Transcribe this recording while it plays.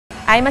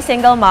I'm a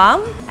single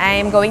mom.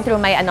 I'm going through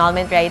my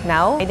annulment right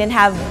now. I didn't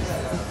have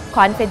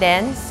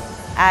confidence.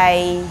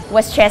 I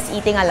was stress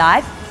eating a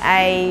lot.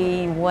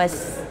 I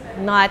was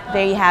not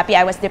very happy.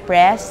 I was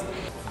depressed.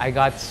 I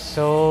got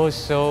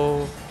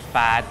so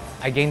fat.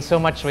 I gained so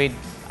much weight.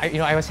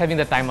 I was having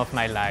the time of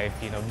my life.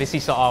 Busy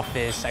sa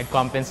office. I'd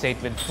compensate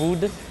with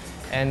food.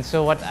 And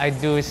so what I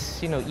do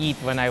is, eat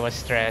when I was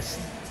stressed.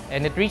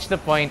 And it reached the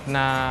point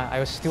na I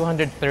was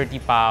 230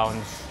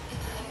 pounds.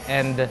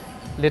 And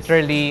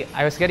literally,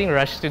 I was getting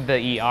rushed to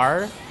the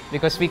ER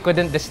because we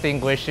couldn't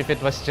distinguish if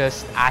it was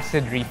just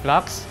acid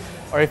reflux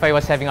or if I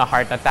was having a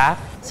heart attack.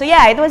 So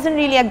yeah, it wasn't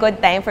really a good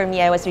time for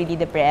me. I was really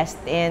depressed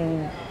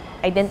and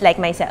I didn't like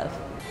myself.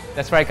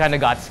 That's where I kind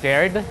of got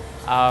scared.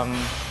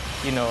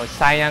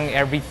 Sayang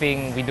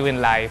everything we do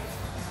in life.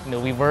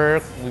 We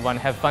work, we want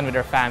to have fun with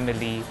our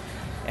family.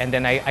 And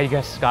then I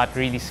just got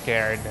really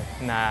scared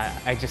na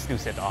I just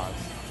lose it all.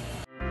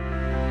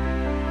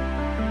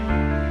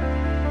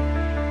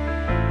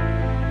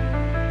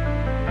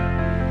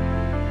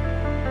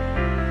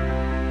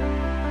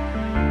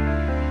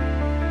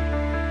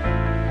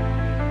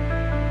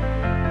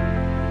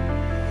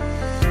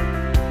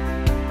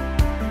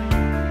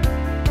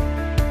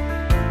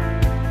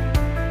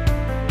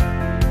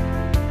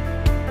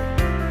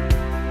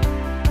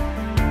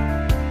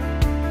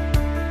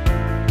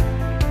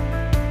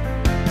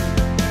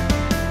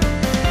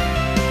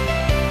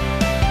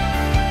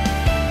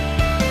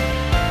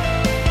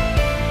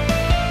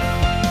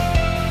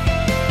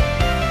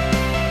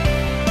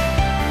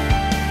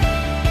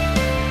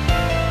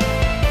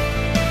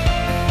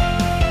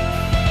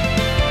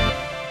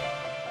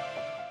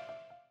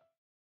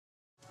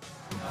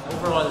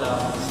 Overall,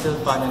 still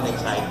fun and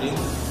exciting.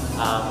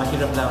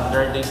 Mahirap lang.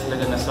 There are days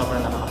talaga na sobrang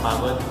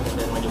nakakapagod and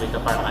then when you wake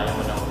up parang ayaw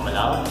mo nang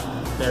kumalaw.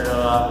 Pero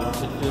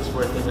it feels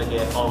worth it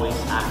again always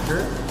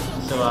after.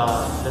 So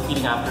the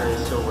feeling after is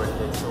so worth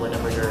it. So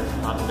whenever you're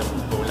not in the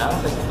mood, go lang.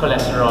 Like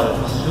cholesterol,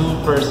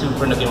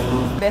 super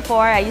nag-improve.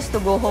 Before, I used to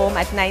go home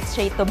at night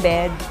straight to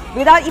bed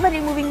without even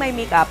removing my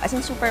makeup, as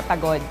in super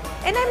pagod.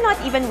 And I'm not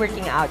even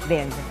working out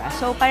then, diba?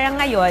 So parang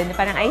ngayon,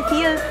 I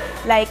feel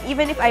like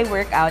even if I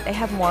work out, I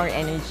have more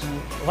energy.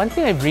 One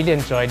thing I've really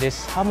enjoyed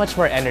is how much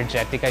more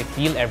energetic I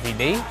feel every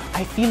day.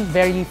 I feel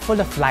very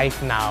full of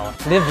life now.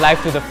 Live life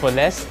to the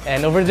fullest.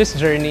 And over this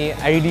journey,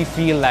 I really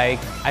feel like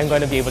I'm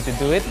going to be able to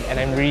do it. And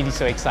I'm really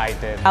so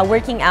excited.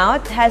 Working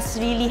out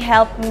has really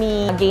helped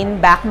me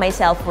gain back my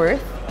self-worth.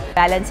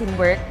 Balancing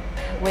work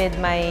with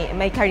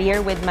my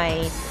career, with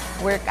my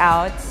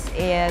workouts,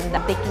 and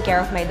taking care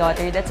of my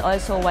daughter. That's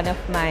also one of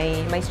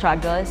my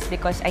struggles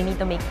because I need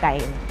to make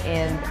time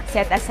and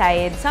set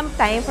aside some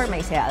time for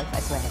myself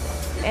as well.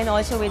 And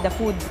also with the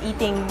food,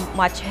 eating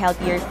much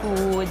healthier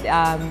food,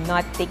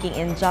 not taking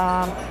in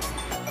junk.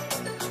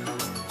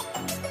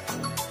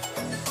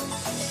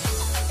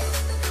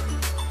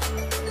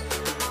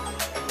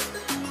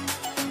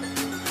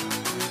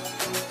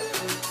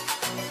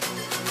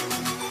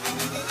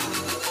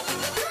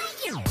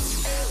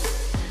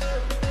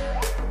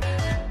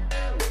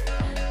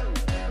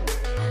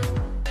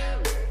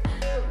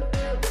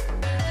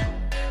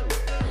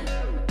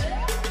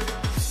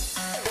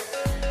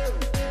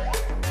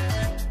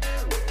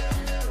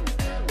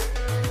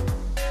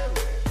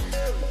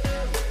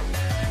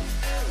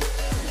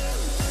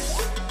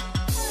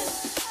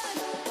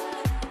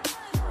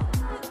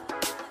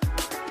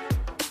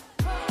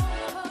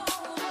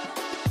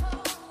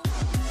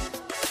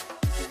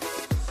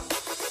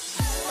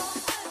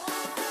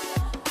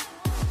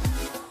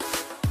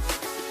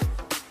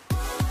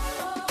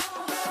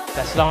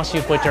 As long as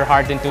you put your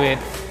heart into it,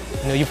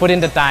 you put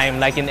in the time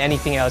like in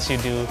anything else you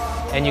do,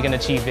 and you can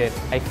achieve it.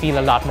 I feel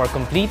a lot more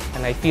complete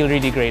and I feel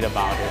really great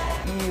about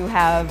it. You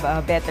have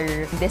a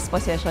better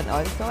disposition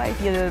also. I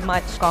feel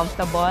much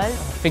comfortable.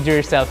 Figure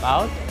yourself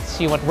out,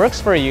 see what works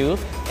for you,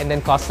 and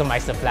then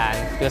customize the plan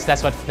because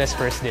that's what Fitness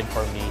First did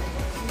for me.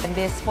 And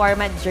this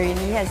format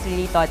journey has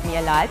really taught me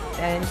a lot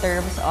in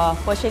terms of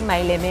pushing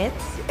my limits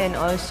and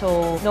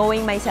also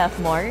knowing myself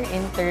more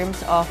in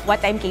terms of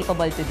what I'm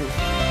capable to do.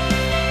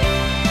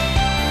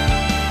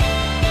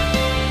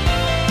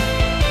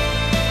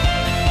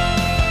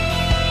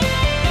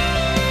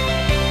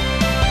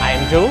 I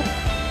am Joe,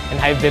 and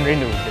I have been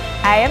renewed.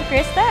 I am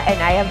Krysta,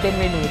 and I have been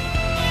renewed.